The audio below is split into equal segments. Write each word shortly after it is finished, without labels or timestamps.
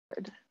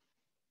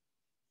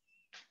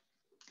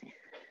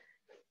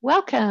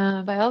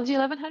Welcome, Biology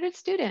 1100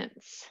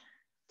 students,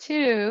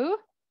 to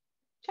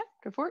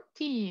Chapter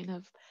 14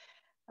 of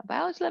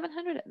Biology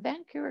 1100 at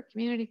Vancouver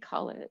Community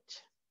College.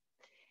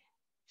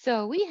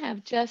 So we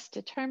have just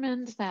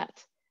determined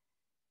that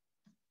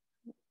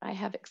I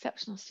have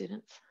exceptional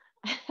students.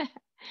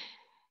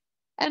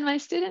 And my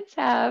students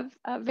have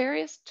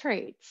various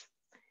traits.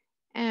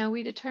 And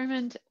we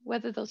determined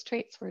whether those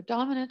traits were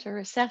dominant or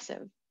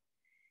recessive.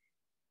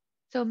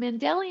 So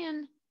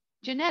Mendelian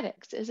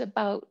genetics is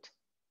about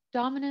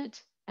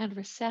dominant and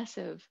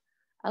recessive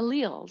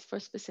alleles for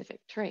specific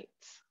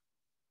traits.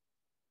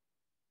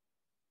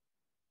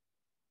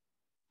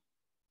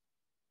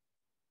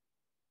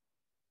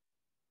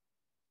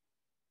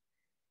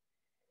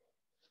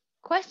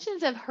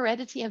 Questions of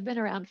heredity have been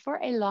around for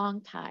a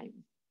long time.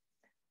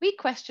 We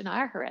question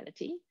our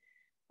heredity.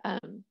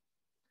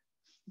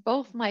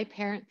 Both my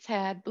parents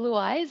had blue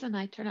eyes and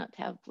I turned out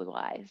to have blue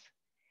eyes.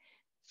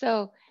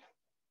 So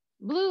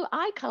blue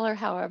eye color,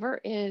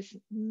 however, is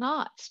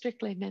not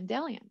strictly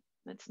Mendelian.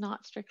 It's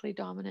not strictly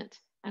dominant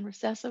and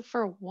recessive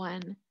for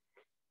one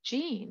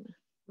gene.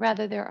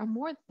 Rather,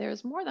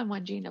 there's more than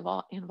one gene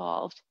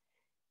involved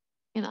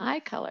in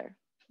eye color,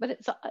 but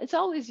it's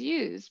always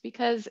used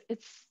because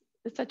it's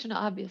such an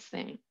obvious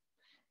thing.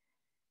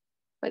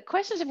 But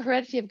questions of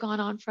heredity have gone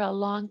on for a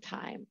long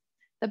time.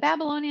 The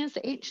Babylonians,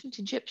 the ancient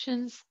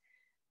Egyptians,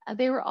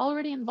 they were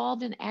already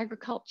involved in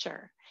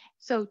agriculture.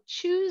 So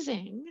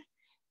choosing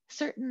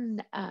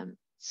certain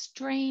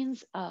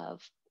strains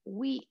of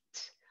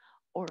wheat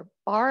or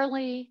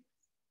barley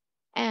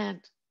and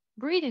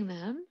breeding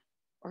them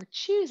or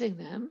choosing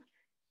them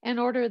in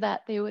order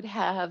that they would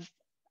have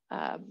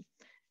an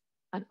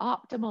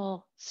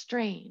optimal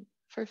strain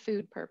for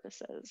food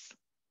purposes.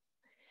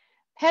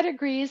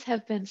 Pedigrees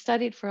have been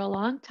studied for a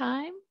long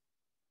time.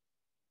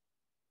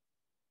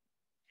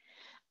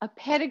 A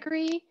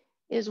pedigree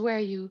is where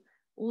you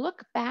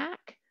look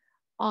back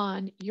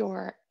on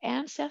your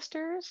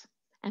ancestors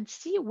and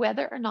see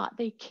whether or not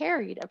they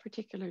carried a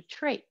particular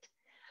trait.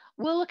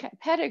 We'll look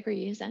at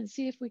pedigrees and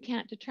see if we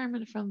can't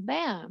determine from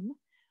them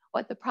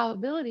what the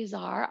probabilities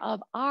are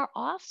of our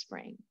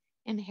offspring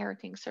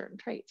inheriting certain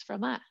traits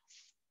from us.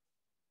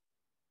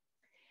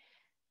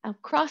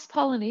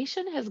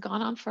 Cross-pollination has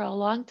gone on for a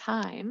long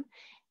time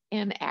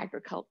in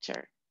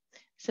agriculture.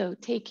 So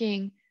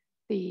taking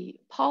the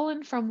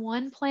pollen from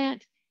one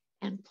plant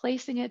and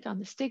placing it on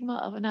the stigma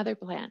of another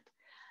plant.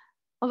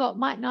 Although it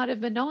might not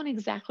have been known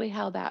exactly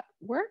how that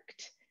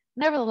worked,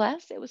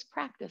 nevertheless, it was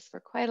practiced for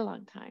quite a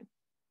long time.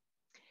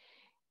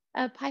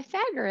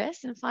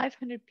 Pythagoras in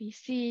 500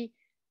 BC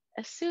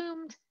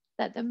assumed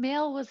that the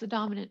male was the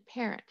dominant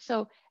parent.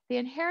 So the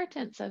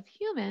inheritance of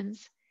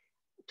humans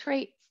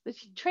the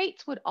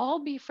traits would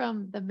all be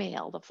from the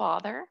male, the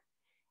father,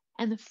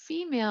 and the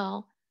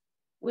female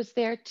was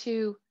there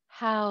to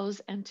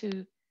house and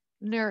to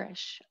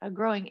nourish a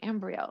growing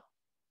embryo.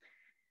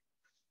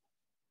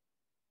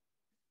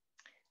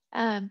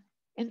 And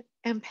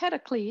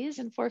Empedocles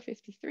in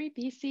 453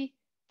 BC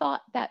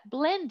thought that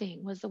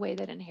blending was the way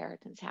that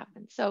inheritance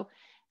happened. So,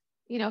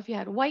 if you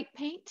had white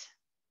paint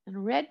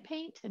and red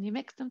paint and you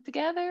mix them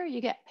together,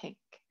 you get pink.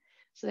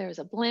 So there was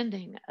a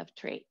blending of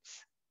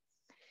traits.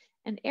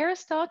 And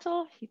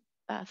Aristotle, he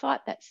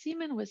thought that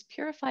semen was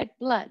purified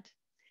blood.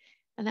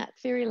 And that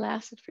theory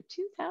lasted for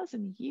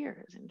 2,000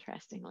 years,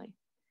 interestingly.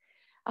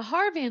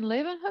 Harvey and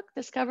Leeuwenhoek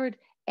discovered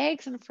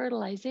eggs and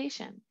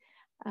fertilization.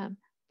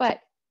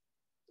 But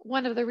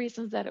one of the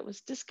reasons that it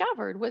was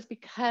discovered was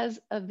because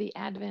of the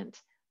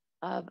advent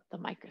of the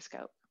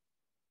microscope.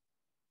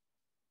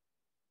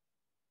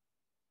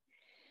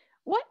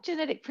 What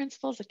genetic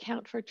principles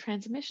account for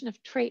transmission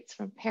of traits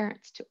from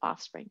parents to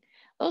offspring?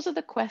 Those are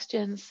the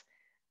questions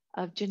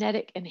of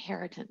genetic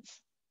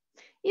inheritance.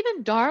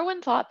 Even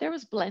Darwin thought there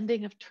was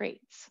blending of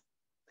traits.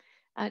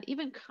 And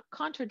even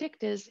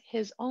contradicted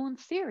his own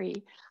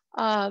theory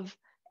of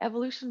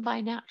evolution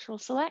by natural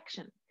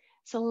selection.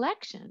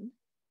 Selection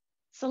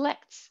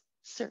selects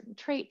certain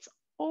traits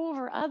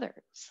over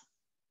others.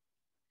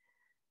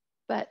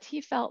 But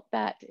he felt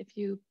that if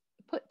you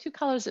put two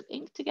colors of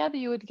ink together,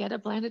 you would get a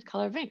blended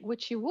color of ink,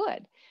 which you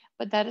would,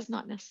 but that is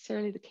not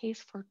necessarily the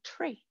case for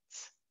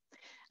traits.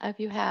 If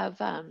you have,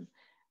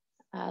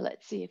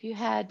 let's see, if you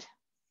had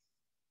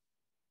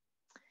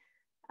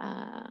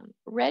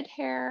red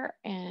hair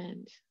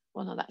and,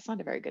 well, no, that's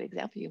not a very good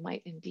example. You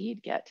might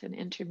indeed get an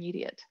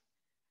intermediate.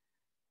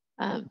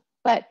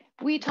 But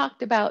we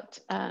talked about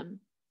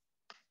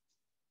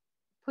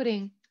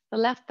putting the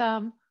left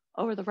thumb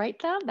over the right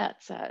thumb.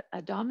 That's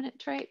a dominant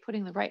trait.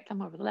 Putting the right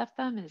thumb over the left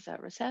thumb is a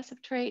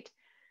recessive trait.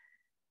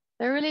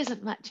 There really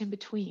isn't much in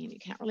between. You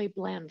can't really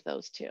blend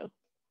those two.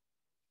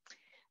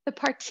 The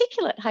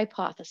particulate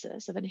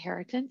hypothesis of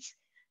inheritance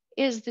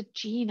is the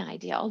gene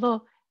idea,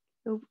 although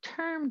the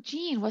term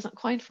gene wasn't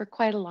coined for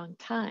quite a long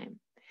time.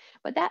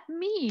 But that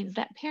means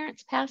that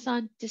parents pass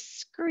on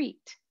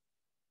discrete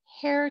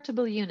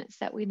heritable units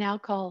that we now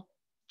call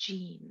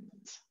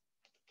genes.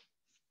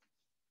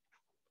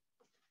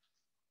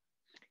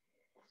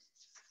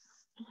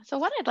 So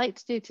what I'd like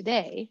to do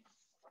today,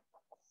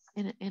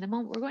 in a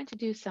moment, we're going to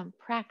do some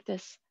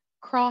practice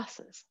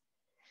crosses.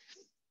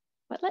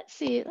 But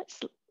let's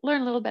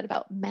learn a little bit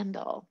about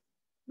Mendel.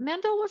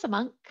 Mendel was a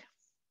monk,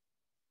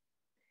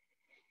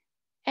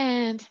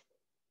 and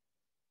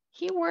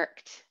he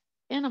worked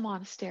in a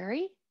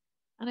monastery,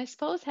 and I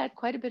suppose had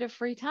quite a bit of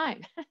free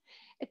time.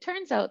 It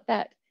turns out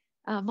that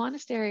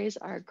monasteries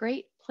are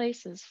great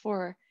places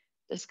for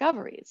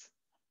discoveries.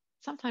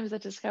 Sometimes the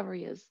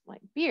discovery is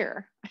like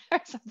beer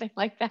or something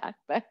like that,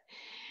 but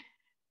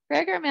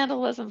Gregor Mendel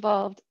was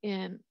involved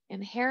in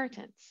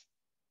inheritance.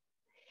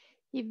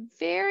 He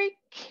very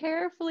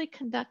carefully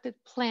conducted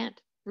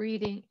plant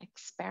breeding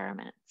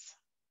experiments,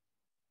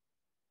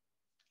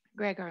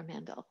 Gregor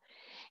Mendel,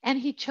 and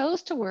he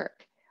chose to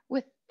work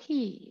with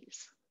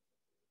peas.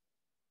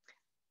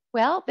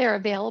 Well, they're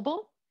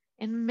available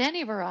in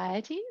many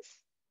varieties,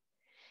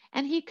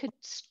 and he could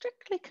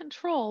strictly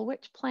control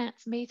which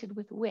plants mated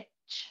with which.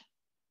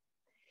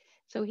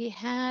 So he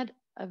had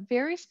a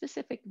very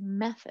specific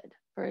method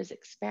for his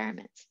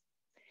experiments.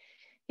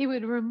 He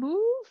would remove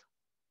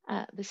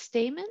the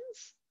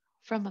stamens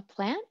from a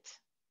plant.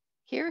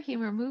 Here he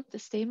removed the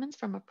stamens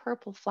from a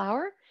purple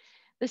flower.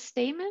 The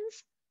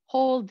stamens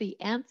hold the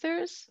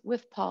anthers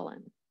with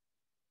pollen.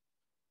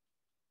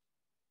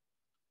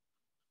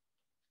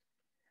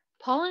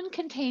 Pollen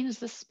contains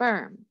the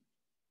sperm.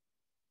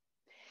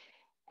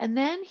 And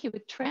then he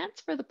would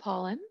transfer the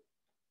pollen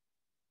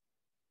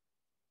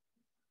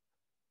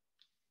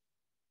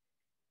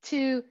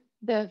to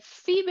the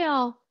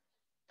female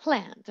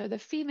plant, or the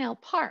female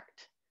part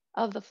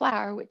of the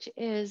flower, which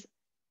is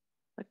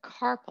the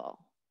carpel.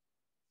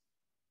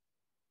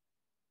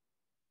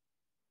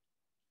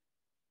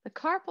 The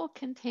carpel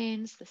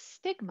contains the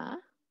stigma,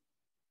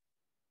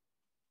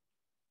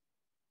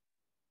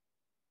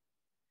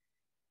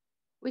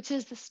 which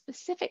is the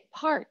specific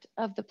part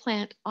of the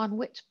plant on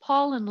which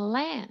pollen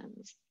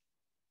lands.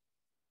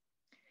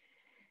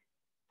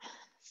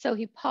 So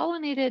he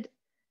pollinated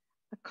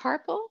a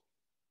carpel,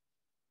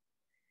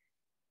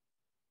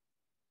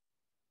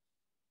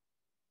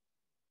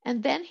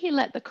 and then he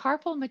let the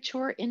carpel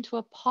mature into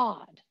a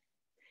pod.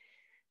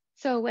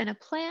 So when a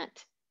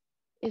plant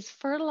is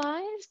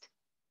fertilized,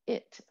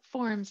 it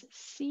forms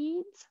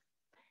seeds,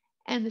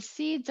 and the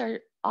seeds are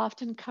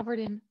often covered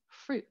in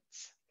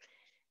fruits.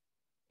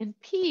 In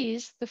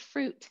peas, the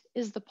fruit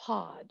is the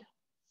pod.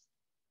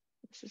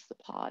 This is the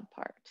pod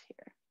part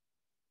here.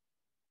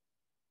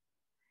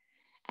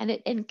 And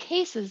it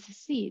encases the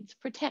seeds,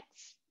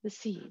 protects the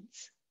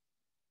seeds.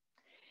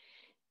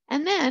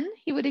 And then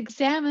he would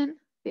examine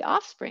the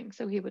offspring.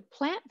 So he would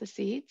plant the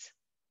seeds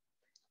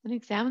and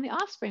examine the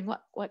offspring.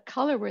 What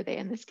color were they?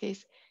 In this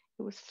case,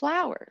 it was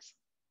flowers.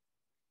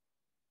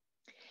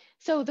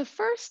 So the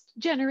first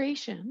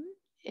generation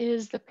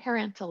is the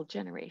parental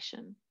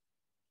generation.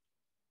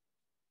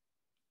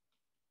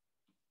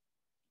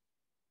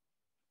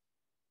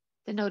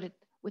 Denoted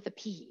with a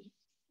P,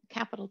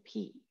 capital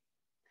P.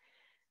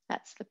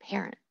 That's the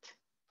parent.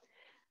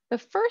 The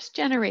first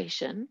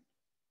generation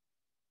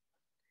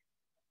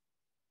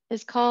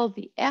is called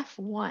the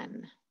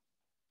F1.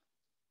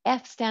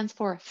 F stands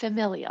for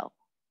familial.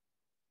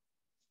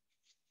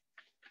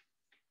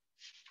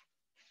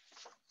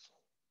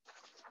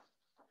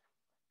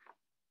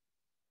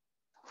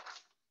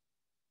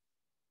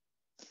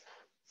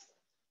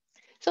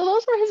 So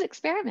those were his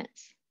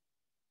experiments.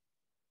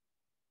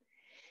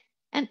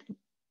 And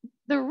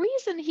the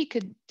reason he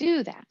could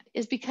do that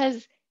is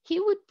because he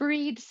would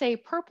breed, say,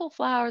 purple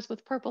flowers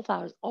with purple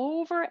flowers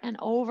over and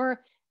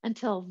over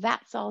until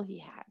that's all he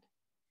had.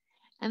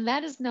 And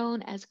that is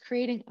known as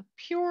creating a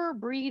pure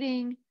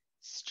breeding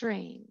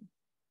strain.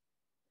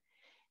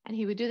 And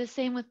he would do the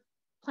same with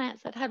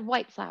plants that had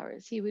white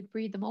flowers. He would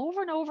breed them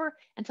over and over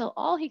until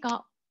all he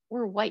got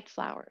were white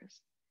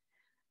flowers.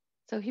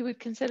 So he would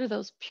consider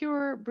those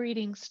pure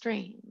breeding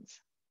strains.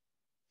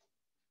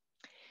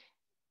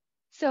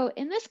 So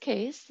in this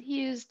case,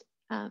 he used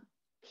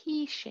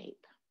pea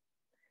shape.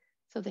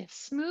 So they have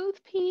smooth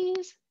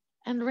peas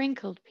and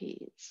wrinkled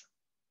peas.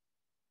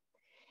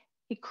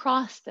 He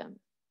crossed them.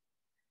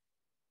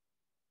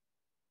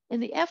 In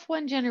the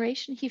F1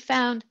 generation, he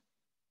found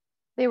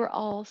they were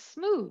all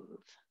smooth.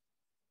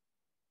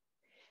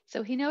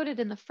 So he noted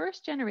in the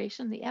first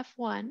generation, the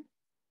F1,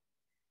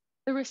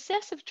 the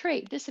recessive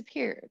trait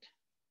disappeared.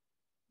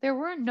 There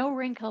were no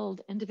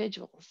wrinkled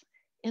individuals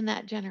in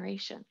that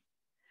generation.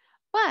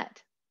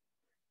 But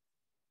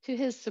to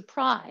his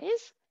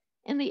surprise,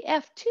 in the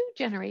F2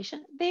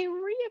 generation, they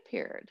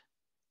reappeared.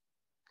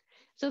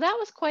 So that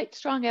was quite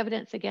strong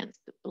evidence against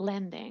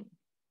blending.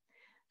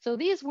 So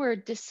these were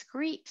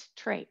discrete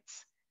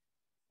traits.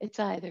 It's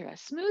either a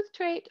smooth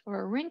trait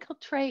or a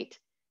wrinkled trait.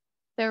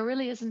 There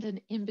really isn't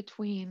an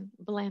in-between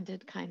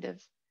blended kind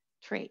of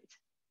trait.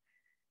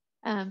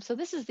 So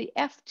this is the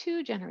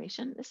F2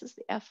 generation. This is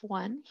the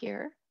F1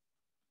 here.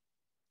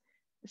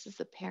 This is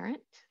the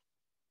parent.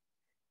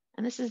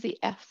 And this is the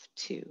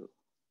F2,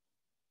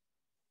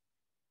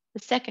 the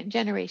second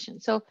generation.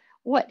 So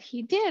what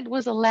he did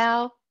was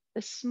allow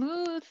the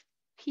smooth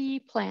pea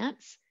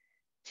plants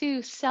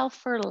to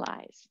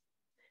self-fertilize.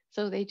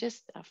 So they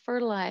just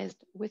fertilized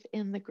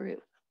within the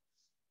group.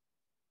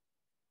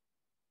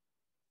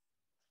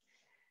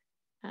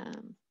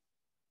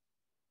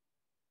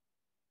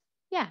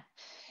 Yeah,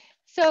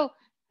 so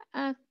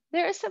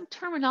there is some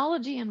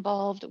terminology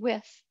involved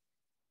with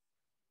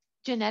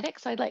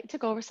genetics. I'd like to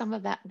go over some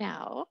of that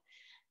now.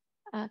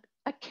 A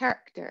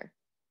character.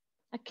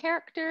 A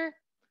character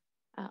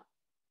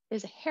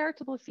is a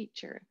heritable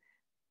feature,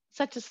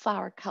 such as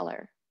flower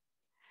color.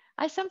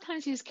 I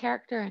sometimes use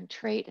character and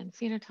trait and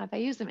phenotype. I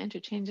use them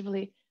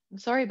interchangeably. I'm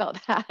sorry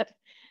about that.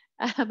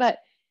 But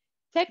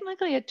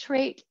technically, a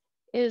trait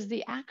is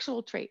the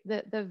actual trait,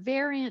 the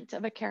variant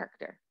of a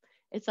character.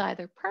 It's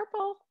either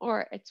purple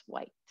or it's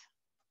white.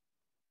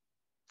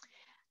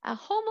 A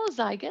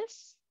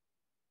homozygous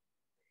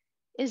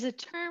is a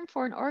term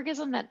for an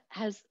organism that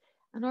has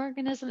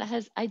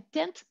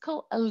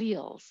identical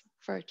alleles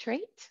for a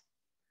trait.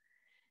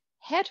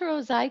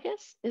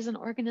 Heterozygous is an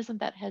organism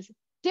that has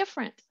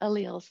different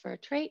alleles for a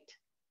trait.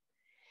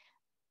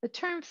 The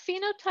term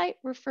phenotype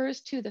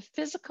refers to the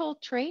physical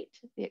trait,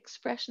 the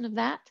expression of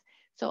that,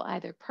 so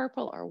either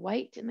purple or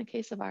white in the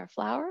case of our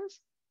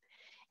flowers.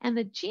 And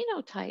the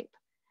genotype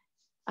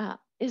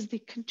is the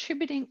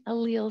contributing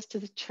alleles to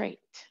the trait.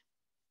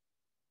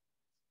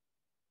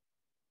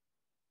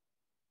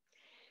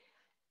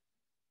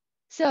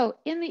 So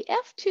in the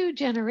F2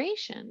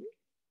 generation,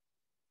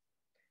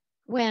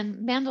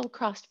 when Mendel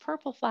crossed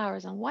purple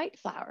flowers and white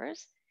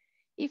flowers,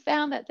 he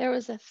found that there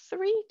was a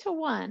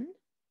 3-to-1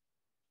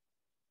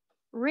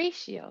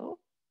 ratio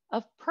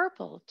of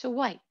purple to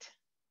white.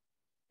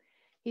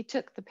 He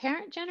took the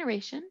parent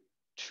generation,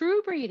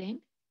 true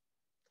breeding,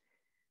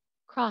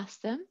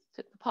 crossed them,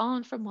 took the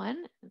pollen from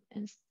one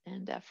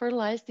and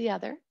fertilized the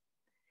other.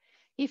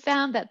 He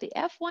found that the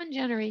F1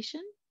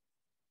 generation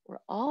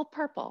were all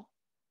purple,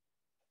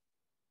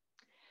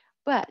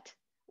 but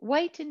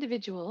white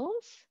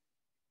individuals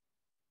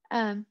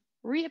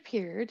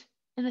reappeared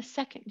in the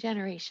second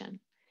generation.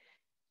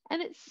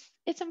 And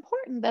it's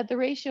important that the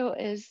ratio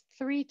is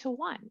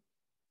 3-to-1,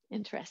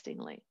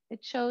 interestingly.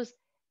 It shows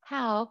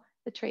how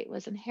the trait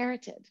was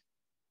inherited.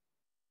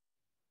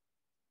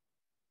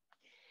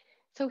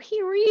 So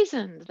he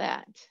reasoned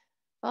that,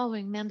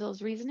 following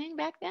Mendel's reasoning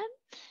back then,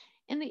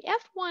 in the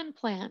F1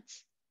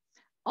 plants,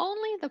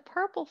 only the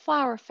purple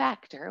flower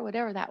factor,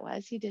 whatever that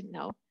was, he didn't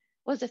know,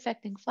 was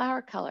affecting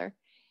flower color.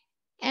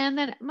 And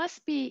then it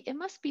must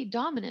be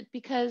dominant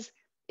because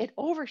it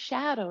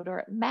overshadowed or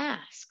it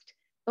masked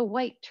the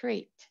white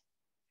trait.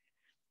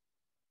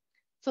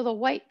 So the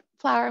white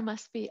flower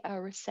must be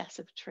a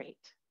recessive trait.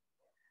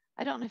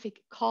 I don't know if he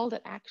called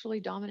it actually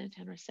dominant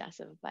and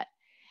recessive, but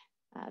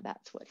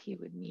that's what he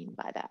would mean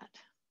by that.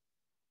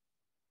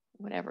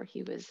 Whatever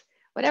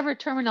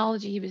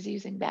terminology he was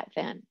using back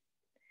then.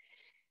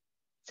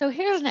 So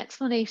here's an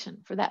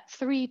explanation for that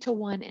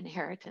 3-to-1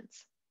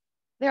 inheritance.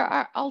 There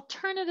are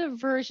alternative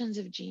versions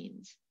of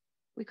genes.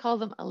 We call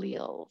them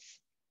alleles.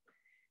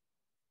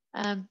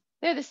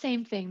 They're the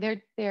same thing.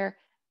 They're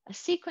a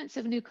sequence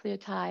of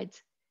nucleotides.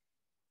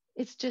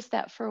 It's just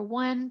that for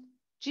one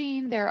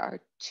gene, there are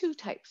 2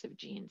 types of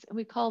genes, and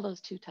we call those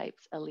 2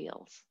 types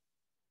alleles.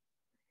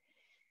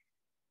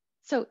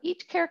 So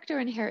each character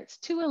inherits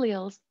 2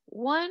 alleles,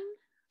 one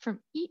from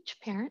each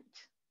parent.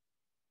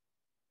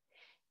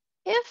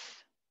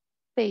 If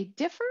they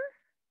differ,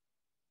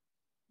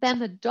 then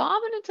the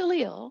dominant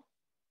allele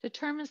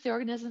determines the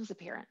organism's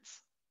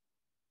appearance.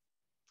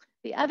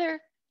 The other,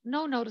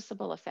 no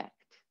noticeable effect.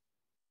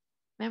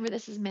 Remember,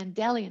 this is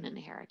Mendelian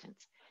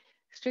inheritance,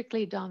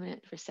 strictly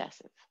dominant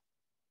recessive.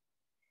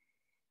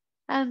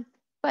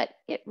 But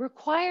it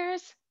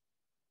requires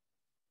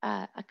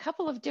a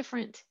couple of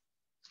different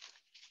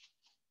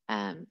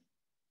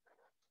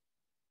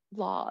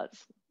laws.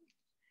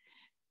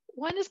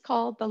 One is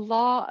called the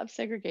law of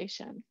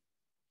segregation.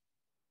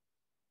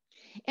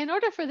 In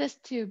order for this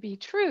to be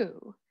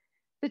true,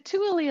 the 2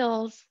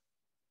 alleles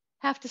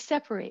have to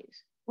separate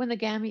when the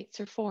gametes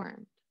are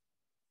formed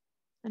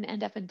and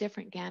end up in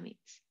different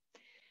gametes.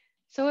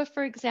 So if,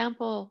 for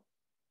example,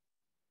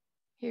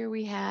 here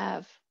we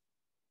have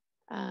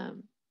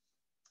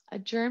a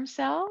germ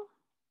cell,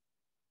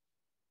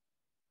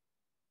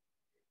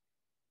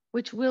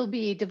 which will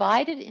be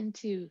divided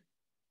into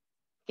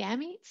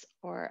gametes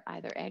or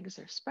either eggs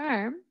or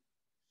sperm.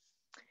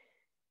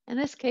 In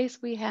this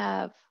case, we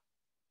have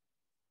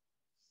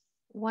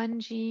one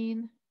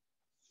gene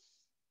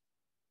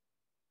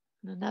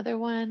and another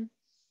one.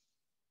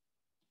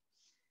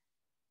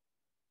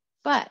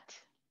 But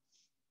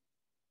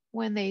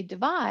when they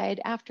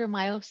divide after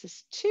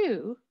meiosis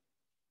 2,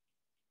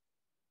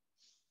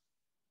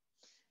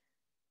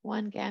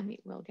 one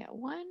gamete will get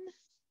one,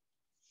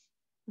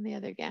 and the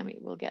other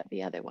gamete will get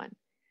the other one.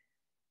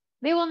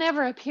 They will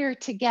never appear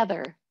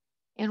together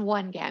in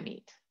one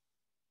gamete.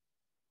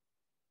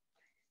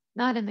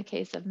 Not in the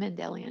case of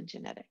Mendelian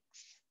genetics.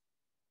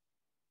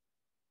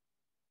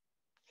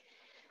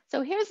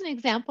 So here's an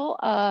example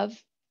of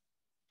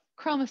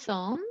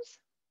chromosomes.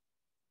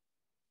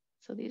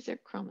 So these are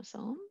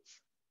chromosomes.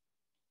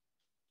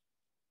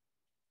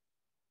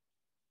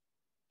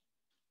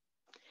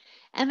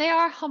 And they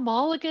are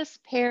homologous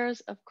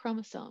pairs of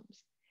chromosomes.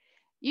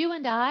 You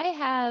and I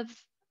have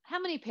how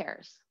many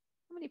pairs?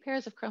 How many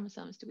pairs of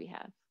chromosomes do we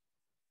have?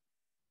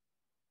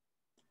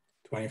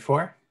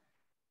 24.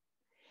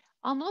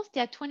 Almost,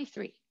 yeah,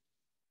 23.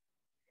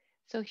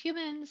 So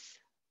humans,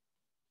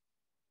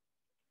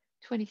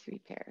 23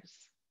 pairs,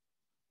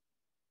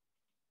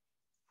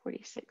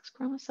 46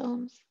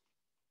 chromosomes.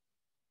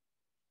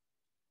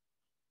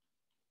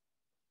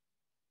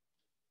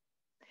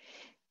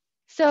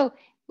 So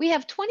we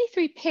have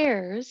 23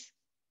 pairs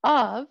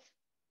of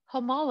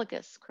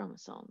homologous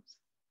chromosomes.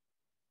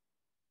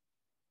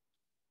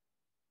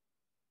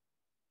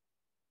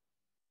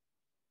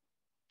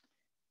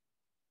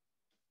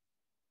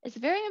 It's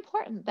very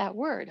important, that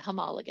word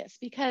homologous,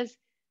 because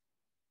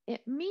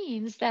it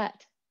means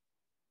that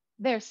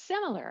they're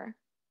similar.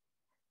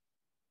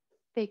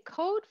 They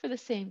code for the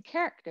same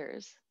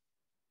characters.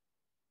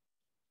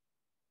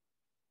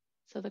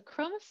 So the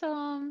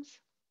chromosomes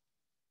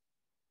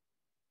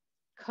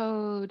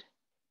code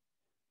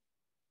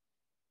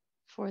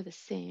for the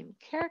same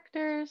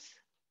characters.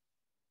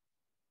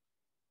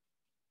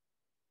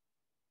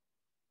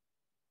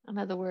 In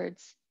other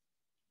words,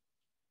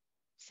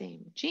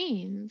 same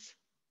genes,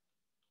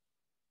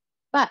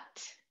 but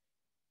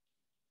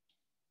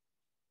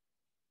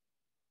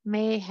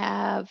may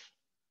have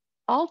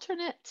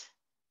alternate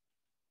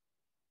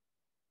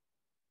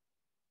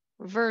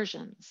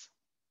versions.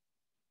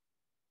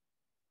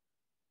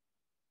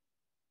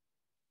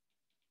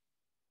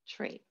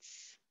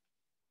 Traits,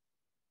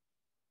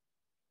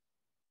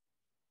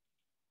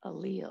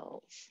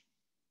 alleles.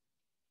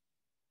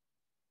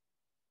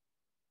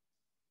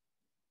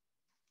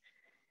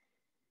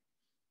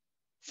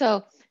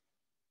 So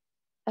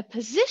a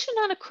position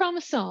on a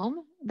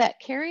chromosome that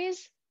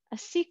carries a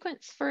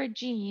sequence for a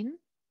gene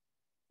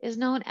is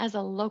known as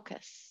a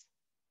locus.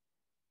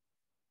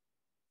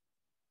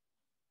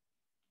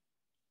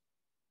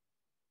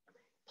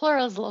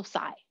 Plural is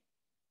loci.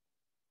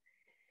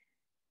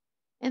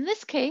 In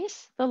this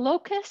case, the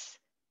locus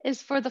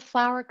is for the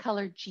flower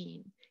color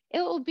gene.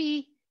 It will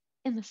be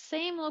in the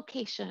same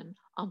location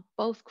on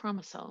both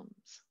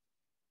chromosomes.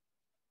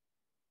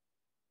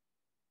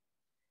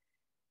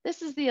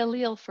 This is the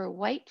allele for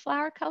white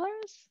flower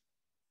colors.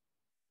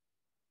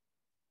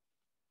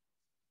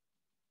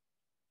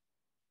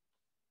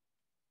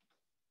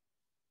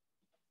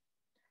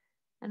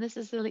 And this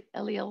is the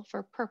allele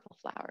for purple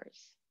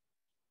flowers.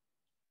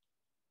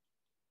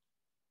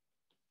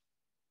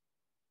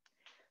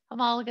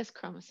 Homologous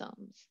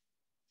chromosomes.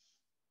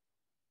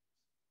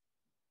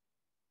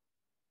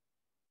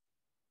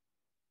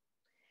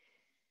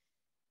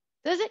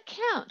 Does it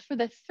count for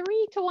the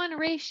 3-to-1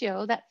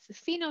 ratio, that's the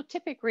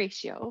phenotypic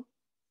ratio,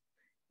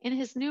 in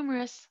his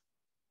numerous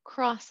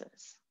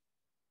crosses?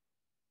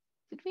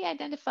 Did we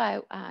identify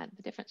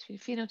the difference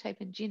between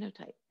phenotype and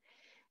genotype?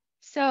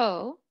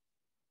 So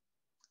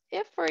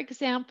if, for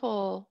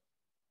example,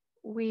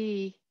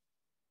 we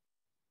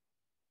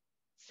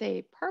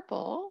say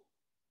purple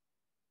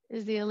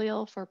is the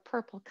allele for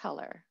purple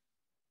color,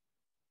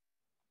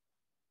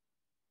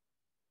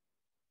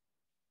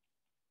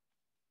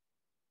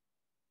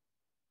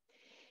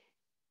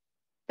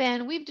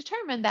 then we've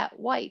determined that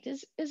white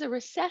is a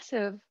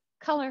recessive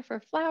color for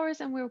flowers,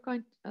 and we're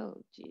going, oh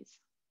geez,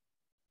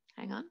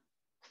 hang on,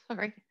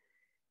 sorry,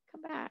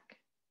 come back,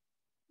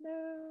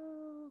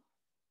 no.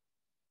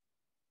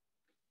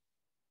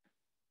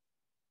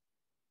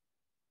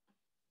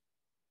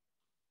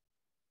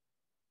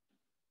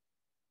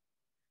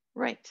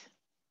 Right,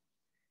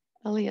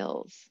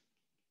 alleles.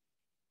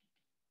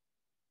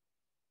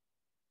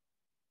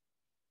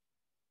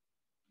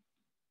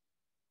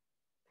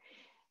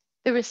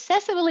 The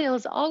recessive allele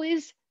is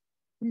always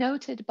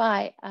noted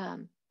by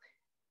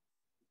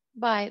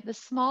the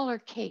smaller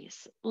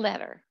case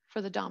letter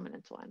for the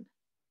dominant one.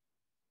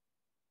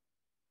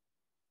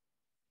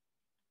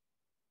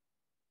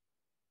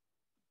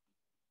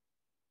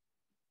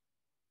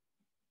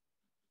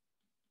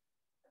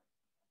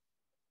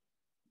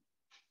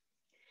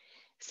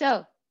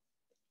 So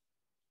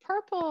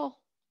purple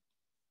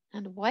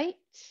and white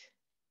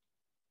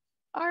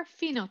are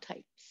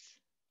phenotypes.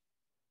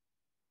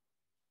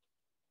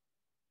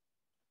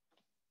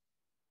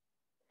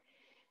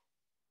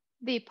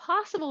 The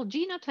possible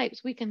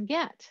genotypes we can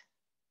get,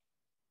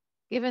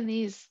 given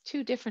these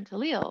two different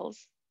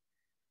alleles,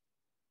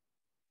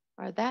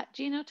 are that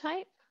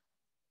genotype,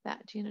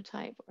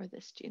 or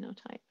this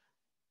genotype.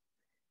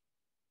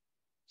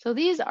 So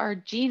these are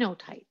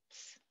genotypes.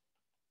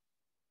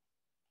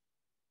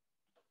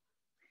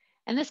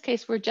 In this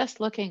case, we're just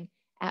looking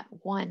at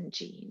one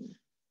gene.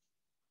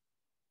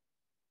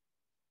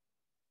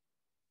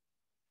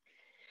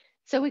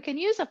 So we can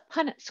use a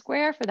Punnett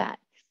square for that.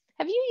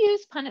 Have you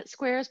used Punnett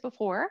squares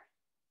before?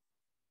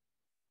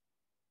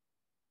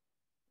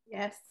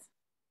 Yes.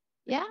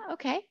 Yeah,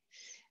 okay.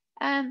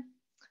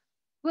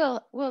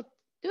 We'll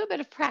do a bit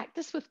of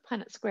practice with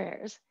Punnett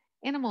squares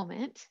in a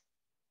moment.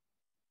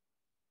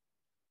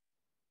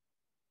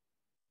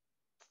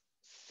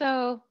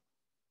 So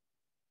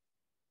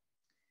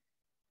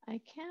I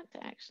can't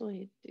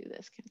actually do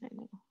this, can I?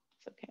 No,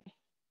 it's okay.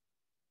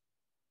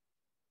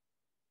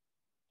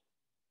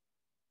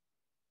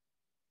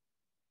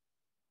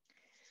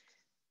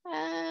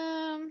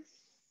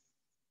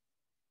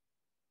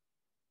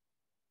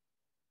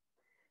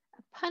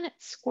 A punnet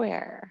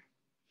square.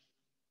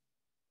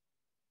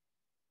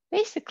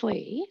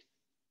 Basically,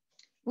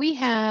 we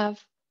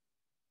have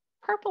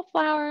purple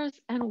flowers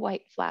and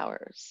white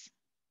flowers.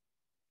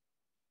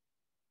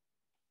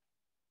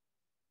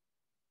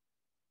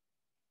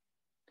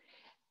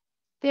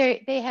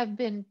 They have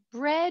been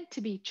bred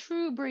to be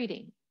true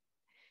breeding.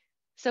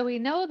 So we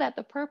know that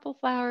the purple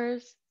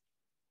flowers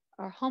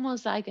are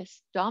homozygous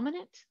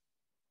dominant,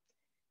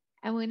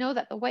 and we know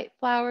that the white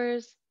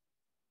flowers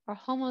are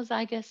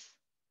homozygous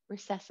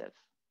recessive.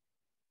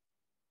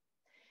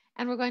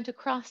 And we're going to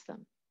cross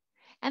them.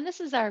 And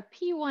this is our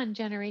P1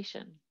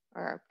 generation,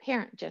 or our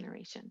parent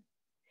generation.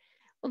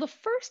 Well, the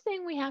first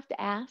thing we have to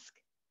ask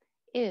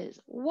is,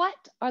 what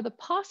are the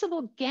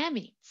possible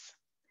gametes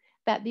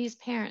that these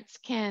parents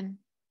can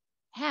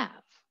have?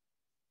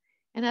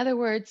 In other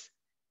words,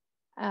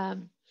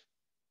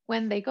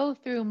 when they go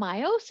through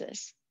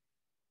meiosis,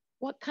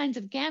 what kinds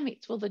of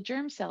gametes will the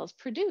germ cells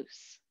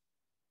produce?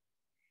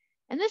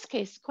 In this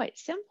case, quite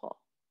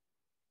simple.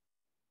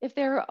 If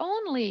there are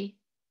only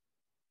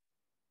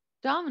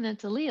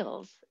dominant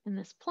alleles in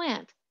this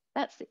plant,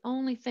 that's the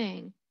only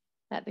thing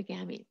that the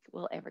gamete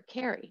will ever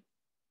carry.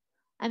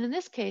 And in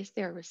this case,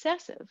 they're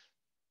recessive.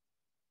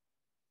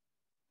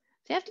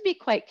 So you have to be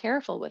quite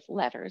careful with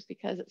letters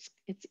because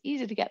it's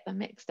easy to get them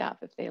mixed up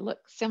if they look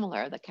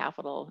similar, the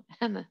capital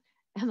and the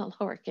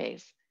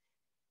lowercase.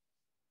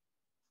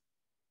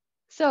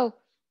 So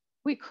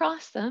we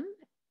cross them,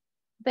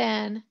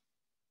 then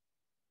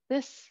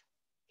this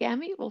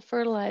gamete will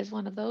fertilize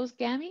one of those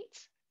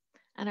gametes,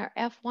 and our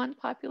F1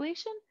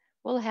 population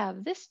will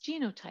have this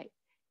genotype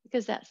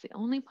because that's the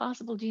only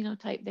possible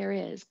genotype there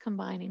is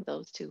combining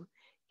those two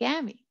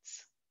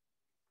gametes.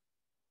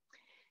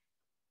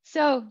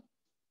 So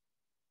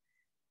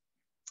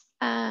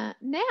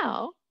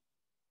now,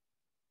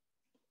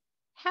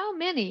 how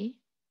many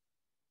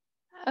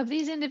of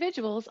these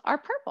individuals are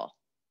purple?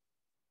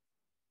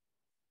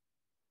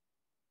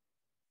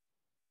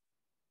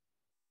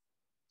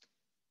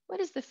 What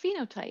is the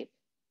phenotype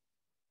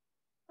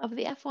of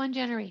the F1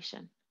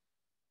 generation?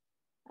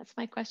 That's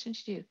my question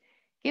to you,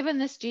 given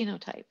this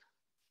genotype.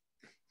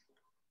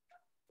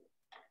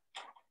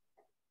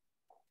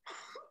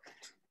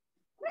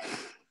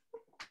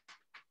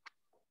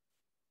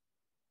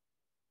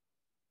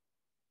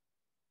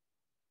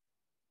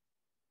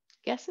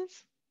 Guesses?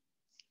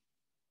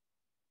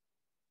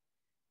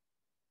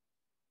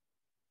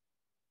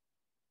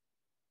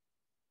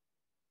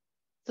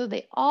 So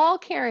they all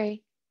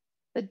carry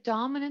the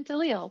dominant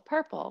allele,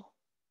 purple,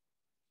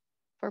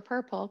 for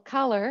purple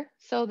color,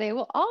 so they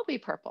will all be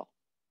purple.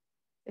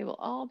 They will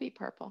all be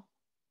purple,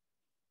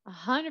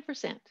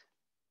 100%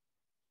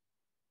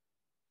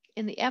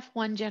 in the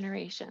F1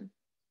 generation.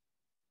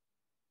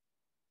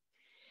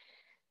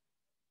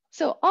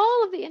 So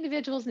all of the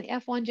individuals in the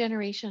F1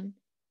 generation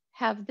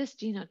have this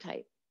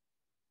genotype.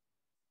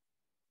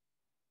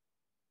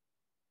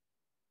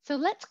 So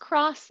let's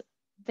cross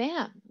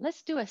them.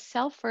 Let's do a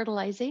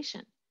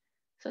self-fertilization.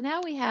 So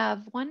now we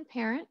have one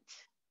parent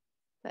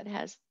that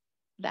has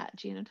that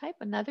genotype,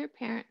 another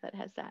parent that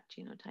has that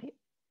genotype.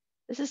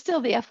 This is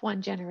still the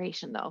F1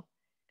 generation though,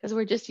 because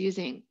we're just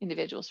using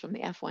individuals from the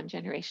F1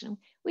 generation.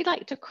 We'd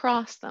like to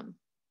cross them.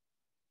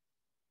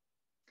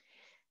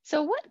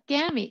 So what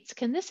gametes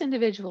can this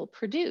individual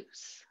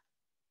produce?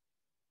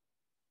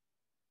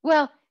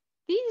 Well,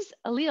 these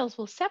alleles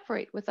will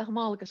separate with the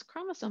homologous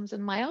chromosomes in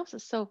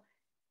meiosis. So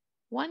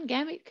one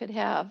gamete could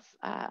have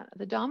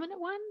the dominant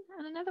one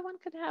and another one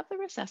could have the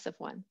recessive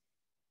one.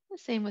 The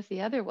same with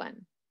the other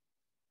one.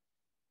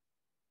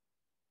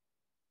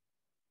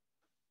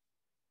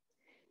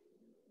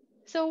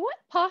 So what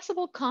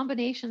possible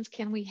combinations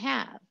can we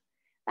have?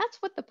 That's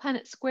what the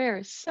Punnett square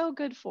is so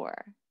good for.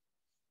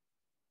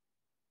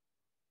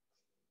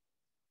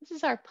 This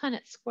is our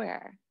Punnett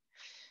square.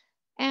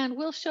 And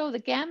we'll show the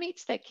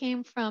gametes that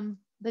came from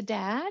the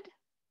dad.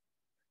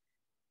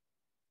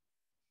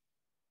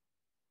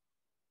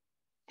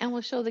 And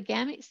we'll show the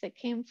gametes that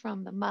came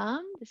from the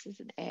mom. This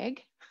is an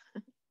egg.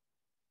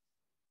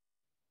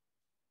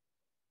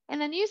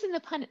 And then using the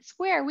Punnett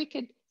square, we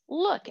could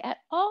look at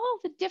all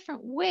the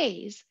different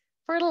ways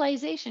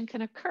fertilization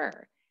can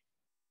occur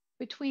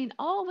between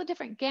all the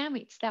different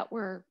gametes that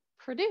were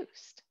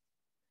produced.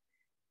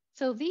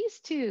 So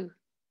these two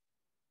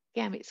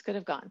gametes could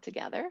have gotten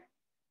together.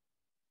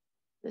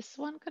 This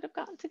one could have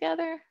gotten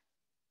together.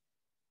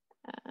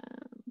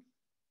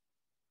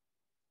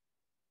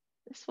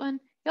 This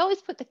one, you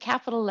always put the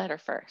capital letter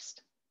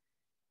first,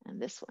 and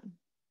this one.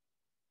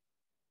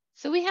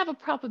 So we have a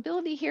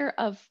probability here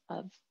of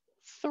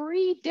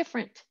 3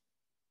 different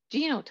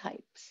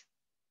genotypes.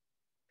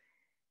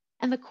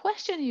 And the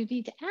question you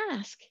need to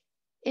ask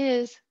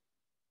is,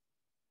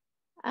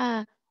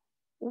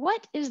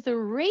 what is the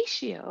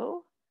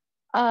ratio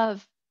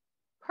of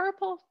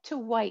purple to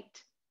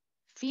white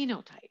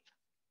phenotype.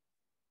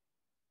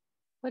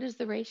 What is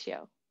the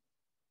ratio?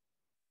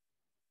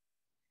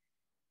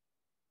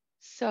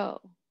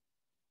 So,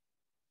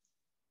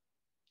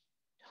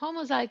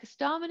 homozygous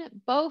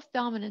dominant, both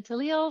dominant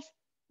alleles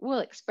will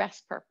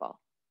express purple.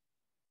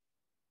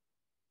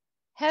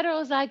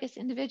 Heterozygous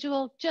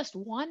individual, just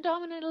one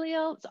dominant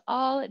allele, it's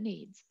all it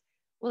needs,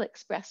 will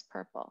express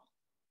purple.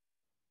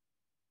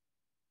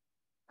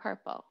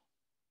 Purple.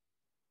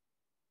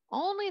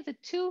 Only the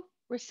two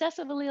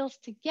recessive alleles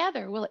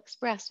together will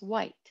express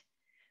white.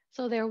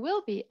 So there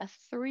will be a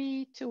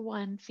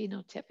 3-to-1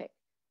 phenotypic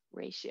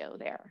ratio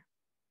there.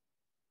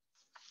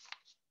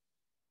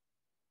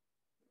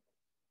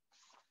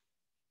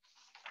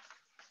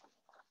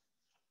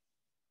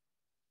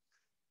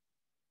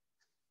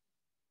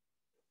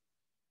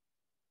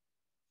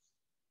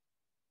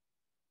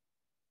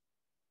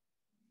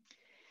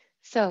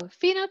 So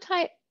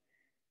phenotype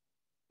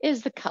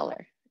is the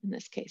color. In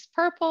this case,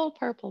 purple,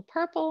 purple,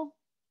 purple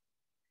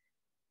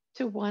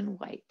to 1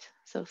 white.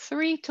 So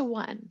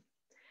 3-to-1.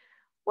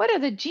 What are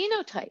the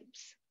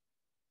genotypes?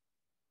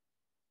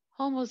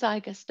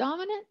 Homozygous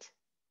dominant,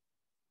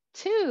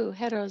 2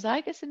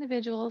 heterozygous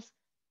individuals,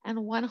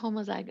 and 1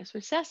 homozygous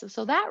recessive.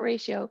 So that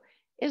ratio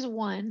is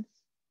 1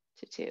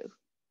 to 2 to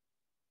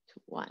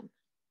 1.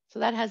 So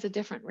that has a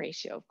different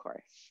ratio, of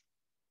course.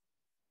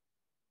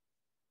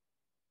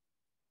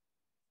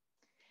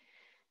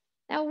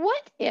 Now,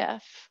 what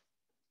if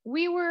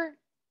we were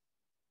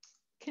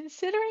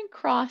considering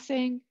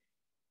crossing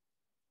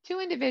 2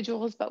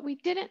 individuals, but we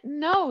didn't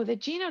know the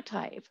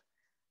genotype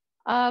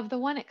of the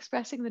one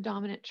expressing the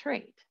dominant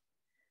trait?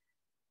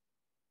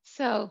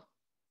 So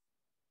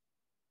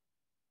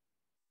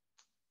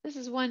this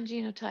is one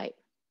genotype.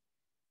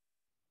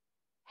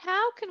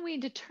 How can we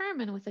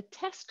determine with a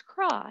test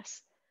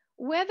cross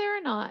whether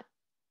or not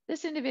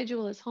this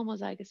individual is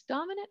homozygous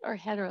dominant or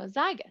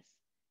heterozygous?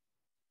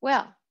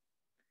 Well,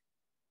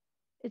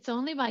 it's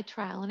only by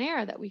trial and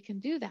error that we can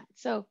do that.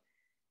 So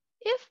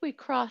if we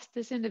cross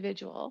this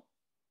individual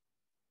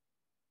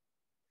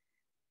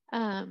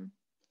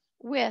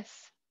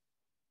with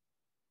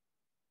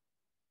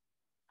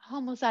a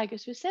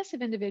homozygous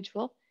recessive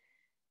individual,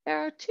 there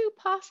are 2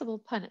 possible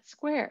punnet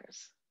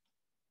squares.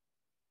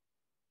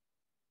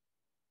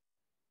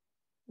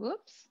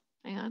 Whoops,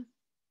 hang on.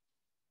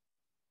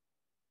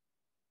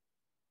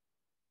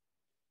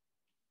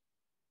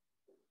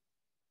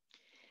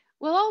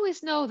 We'll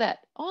always know that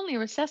only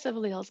recessive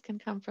alleles can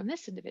come from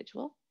this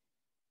individual,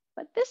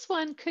 but this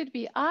one could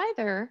be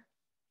either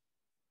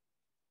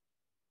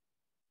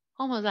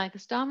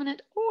homozygous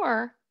dominant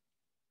or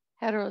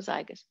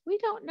heterozygous. We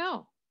don't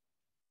know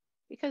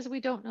because we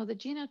don't know the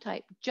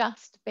genotype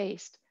just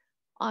based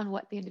on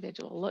what the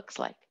individual looks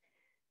like.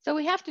 So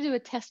we have to do a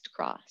test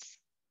cross.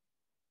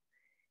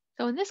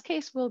 So in this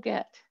case, we'll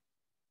get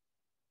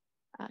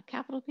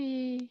capital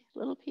P,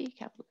 little p,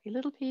 capital P,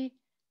 little p,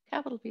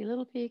 capital P,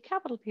 little p,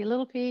 capital P,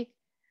 little p.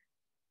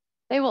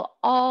 They will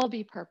all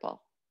be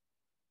purple.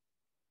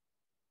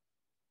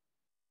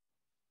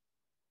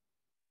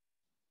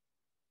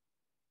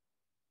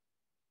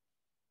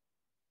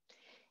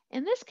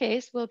 In this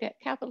case, we'll get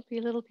capital P,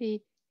 little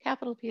p,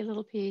 capital P,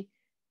 little p,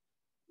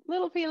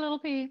 little p, little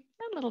p, and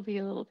little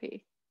p, little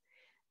p.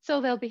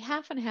 So they'll be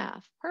half and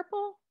half,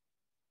 purple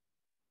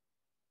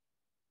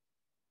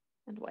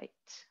and white.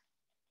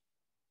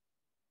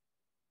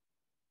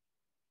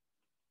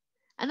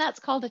 And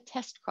that's called a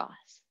test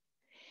cross.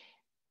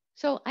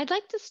 So I'd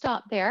like to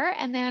stop there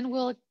and then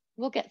we'll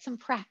get some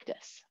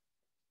practice.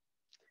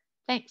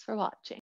 Thanks for watching.